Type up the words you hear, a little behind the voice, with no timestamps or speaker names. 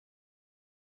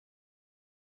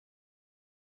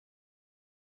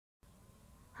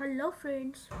Hello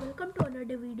friends, welcome to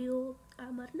another video.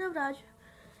 I'm Arnav Raj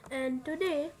and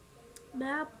today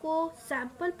मैं आपको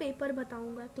sample paper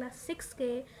बताऊंगा class 6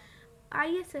 के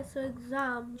ISSO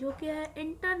exam जो कि है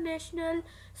international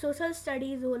social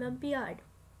studies olympiad.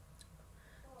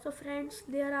 So friends,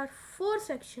 there are 4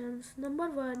 sections. Number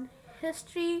 1,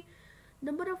 history.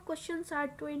 Number of questions are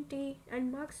 20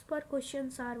 and marks per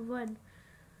questions are 1,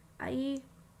 i.e.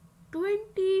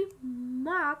 20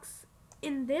 marks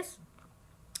in this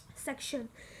section.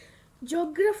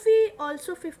 Geography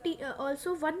also 50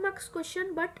 also 1 marks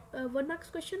question, but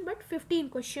 15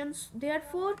 questions.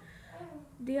 Therefore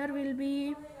there will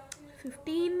be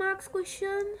 15 marks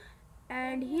question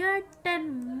and here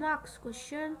 10 marks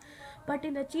question, but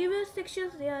in the previous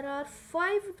sections there are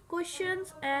 5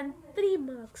 questions and 3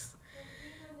 marks.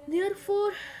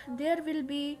 Therefore there will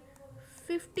be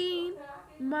 15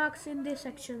 marks in this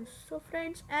section. So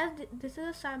friends, as this is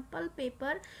a sample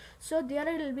paper, so there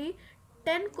will be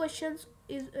 10 questions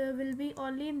will be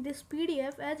only in this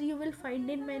PDF, as you will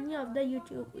find in many of the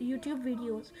YouTube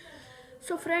videos.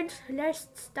 So friends, let's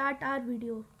start our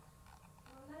video.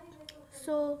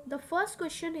 So the first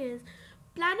question is,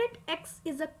 planet X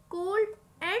is a cold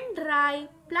and dry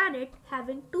planet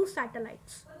having 2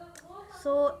 satellites.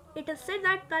 So it is said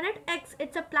that planet X,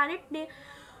 it's a planet name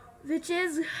which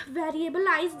is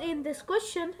variabilized in this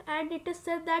question, and it is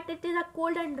said that it is a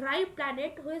cold and dry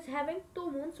planet who is having 2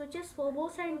 moons, which is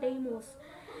Phobos and Deimos.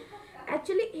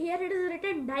 Actually here it is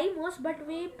written Deimos, but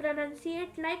we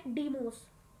pronunciate like Deimos.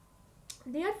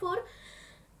 Therefore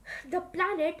the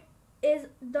planet is,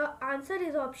 the answer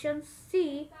is option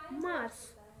C, Mars.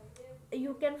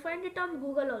 You can find it on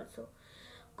Google also.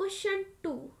 Question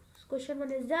 2. Question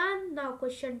 1 is done. Now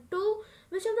question 2.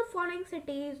 Which of the following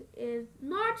cities is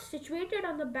not situated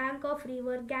on the bank of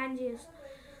river Ganges?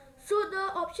 So the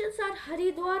options are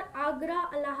Haridwar, Agra,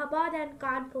 Allahabad and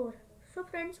Kanpur. So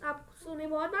friends, आप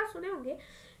बहुत बार सुने होंगे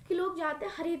कि लोग जाते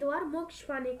हैं हरिद्वार मोक्ष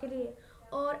पाने के लिए,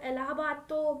 और इलाहाबाद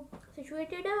तो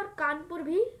सिचुएटेड है और कानपुर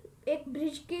भी एक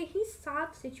ब्रिज के ही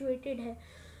साथ सिचुएटेड है.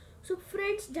 सो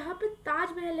फ्रेंड्स, जहाँ पे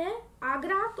ताजमहल है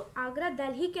आगरा, तो आगरा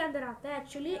दिल्ली के अंदर आता है,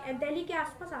 एक्चुअली दिल्ली के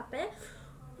आसपास आता है,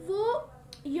 वो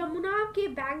यमुना के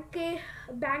बैंक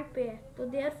पे है. तो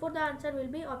therefore the answer will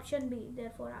be option B.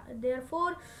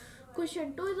 Therefore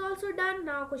question 2 is also done.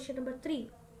 Now question number 3.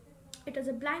 It is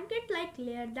a blanket-like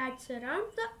layer that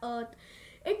surrounds the earth.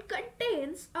 It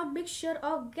contains a mixture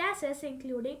of gases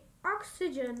including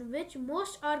oxygen, which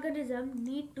most organisms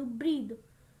need to breathe.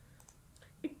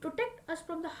 It protects us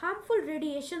from the harmful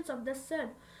radiations of the sun.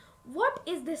 What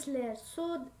is this layer? So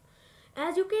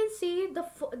as you can see,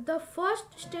 the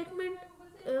first statement,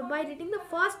 by reading the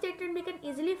first statement we can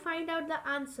easily find out the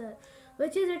answer,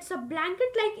 which is it's a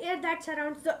blanket-like air that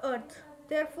surrounds the earth.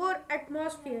 Therefore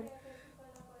atmosphere.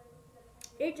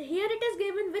 Here it is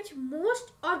given which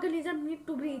most organisms need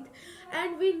to breathe,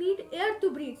 and we need air to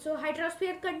breathe. So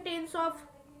hydrosphere contains of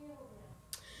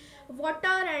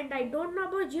water, and I don't know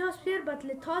about geosphere, but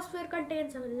lithosphere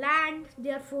contains land.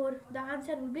 Therefore the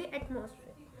answer will be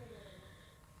atmosphere.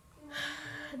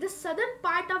 The southern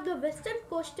part of the western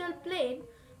coastal plain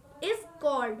is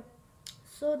called,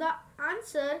 so the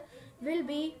answer will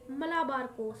be Malabar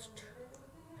coast.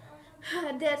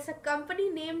 There's a company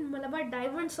named Malabar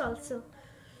Diamonds also.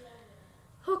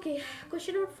 Okay,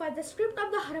 question number 5. The script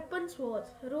of the Harappans was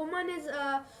Roman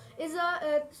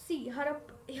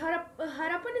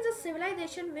Harappan is a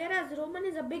civilization, whereas Roman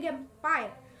is a big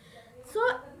empire. So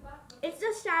it's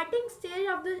the starting stage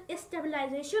of the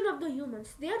stabilization of the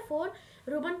humans. Therefore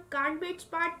Roman can't be its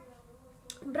part.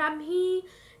 Brahmi,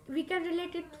 we can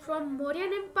relate it from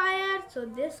Mauryan Empire, so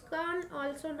this can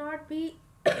also not be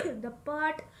the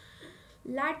part.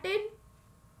 Latin,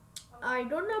 I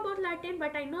don't know about Latin,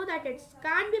 but I know that it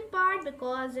can't be part,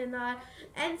 because in our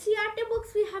NCERT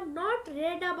books we have not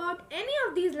read about any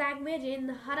of these languages in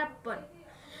the Harappan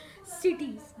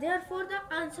cities. Therefore the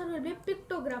answer will be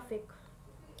pictographic.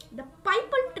 The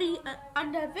pipal tree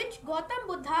under which Gautam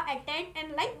Buddha attained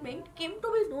enlightenment came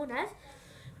to be known as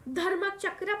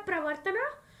Dharmachakra Pravartana,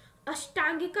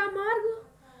 Ashtangika Marg,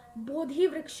 Bodhi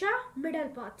Vriksha, middle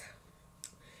path.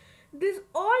 These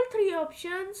all 3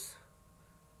 options,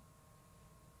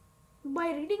 by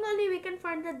reading only we can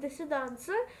find that this is the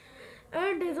answer,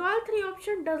 and these all 3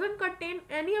 options doesn't contain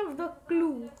any of the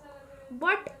clue,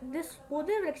 but this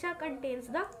Bodhi Vriksha contains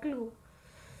the clue.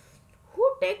 Who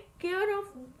take care of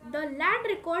the land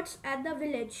records at the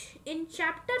village? In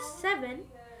chapter 7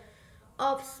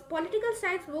 of political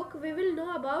science book we will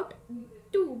know about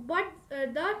 2, but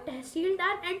the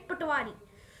Tehsildar and Patwari.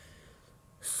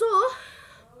 So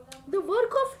the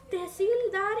work of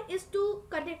Tehsildar is to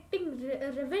collecting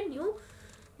revenue,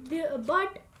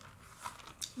 but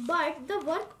the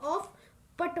work of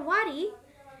Patwari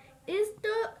is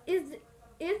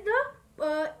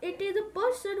it is a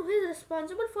person who is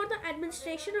responsible for the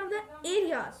administration of the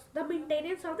areas, the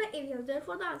maintenance of the areas.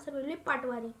 Therefore, the answer will be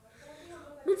Patwari.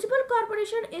 Municipal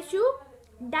corporation issue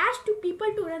dash to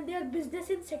people to run their business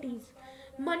in cities.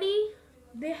 Money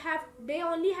they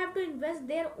only have to invest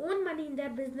their own money in their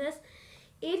business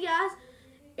areas.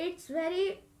 It's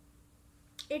very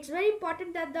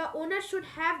important that the owner should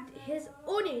have his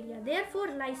own area. Therefore,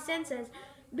 licenses,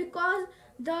 because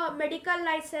the medical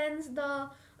license, the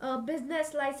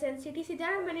business license, etc.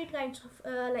 There are many kinds of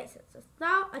licenses.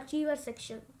 Now, achiever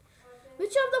section.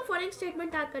 Which of the following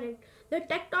statements are correct? The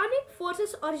tectonic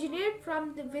forces originate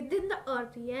from within the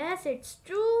earth. Yes, it's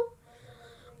true.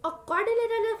 A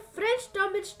cordillera is a French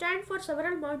term which stands for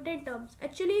several mountain terms.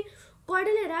 Actually,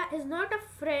 cordillera is not a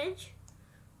French.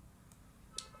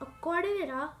 A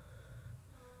cordillera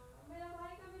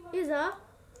is a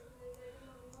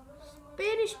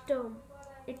Spanish term.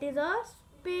 It is a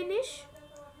Spanish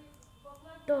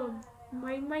term.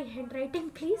 Mind my handwriting,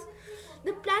 please.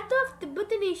 The plateau of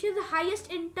Tibetan Asia is the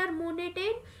highest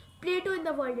intermountain plateau in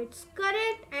the world. It's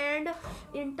correct. And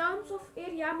in terms of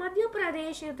area, Madhya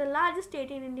Pradesh is the largest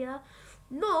state in India.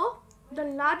 No, the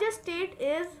largest state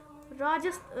is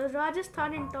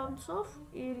Rajasthan in terms of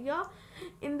area.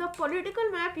 In the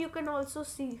political map, you can also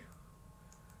see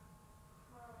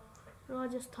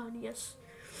Rajasthan. Yes.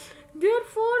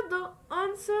 Therefore, the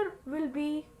answer will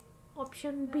be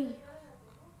option B.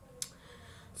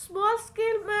 Small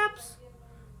scale maps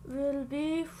will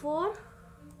be for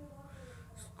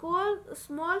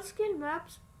small scale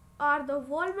maps are the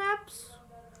wall maps.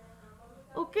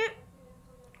 Okay.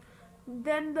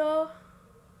 Then the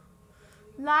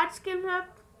large scale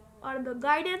map are the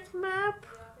guidance map.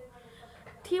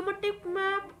 Thematic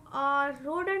map are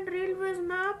road and railways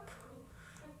map,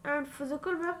 and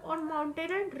physical map on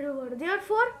mountain and river.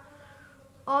 Therefore,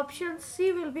 option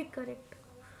C will be correct.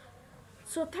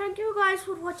 So thank you guys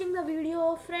for watching the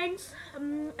video, friends.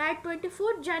 At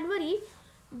 24th January,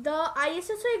 the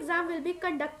ISSO exam will be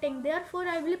conducting. Therefore,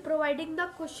 I will be providing the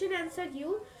question answer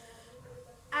you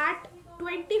at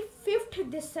 25th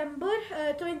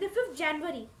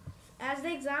January, as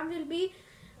the exam will be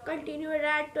continued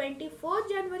at 24th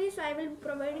January. So I will be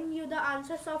providing you the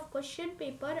answers of question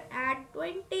paper at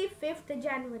 25th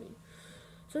January.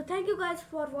 So thank you guys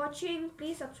for watching.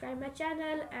 Please subscribe my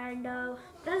channel and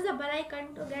press the bell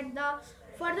icon to get the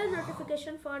further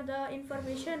notification for the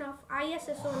information of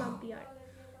ISSO Olympiad.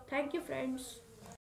 Thank you, friends.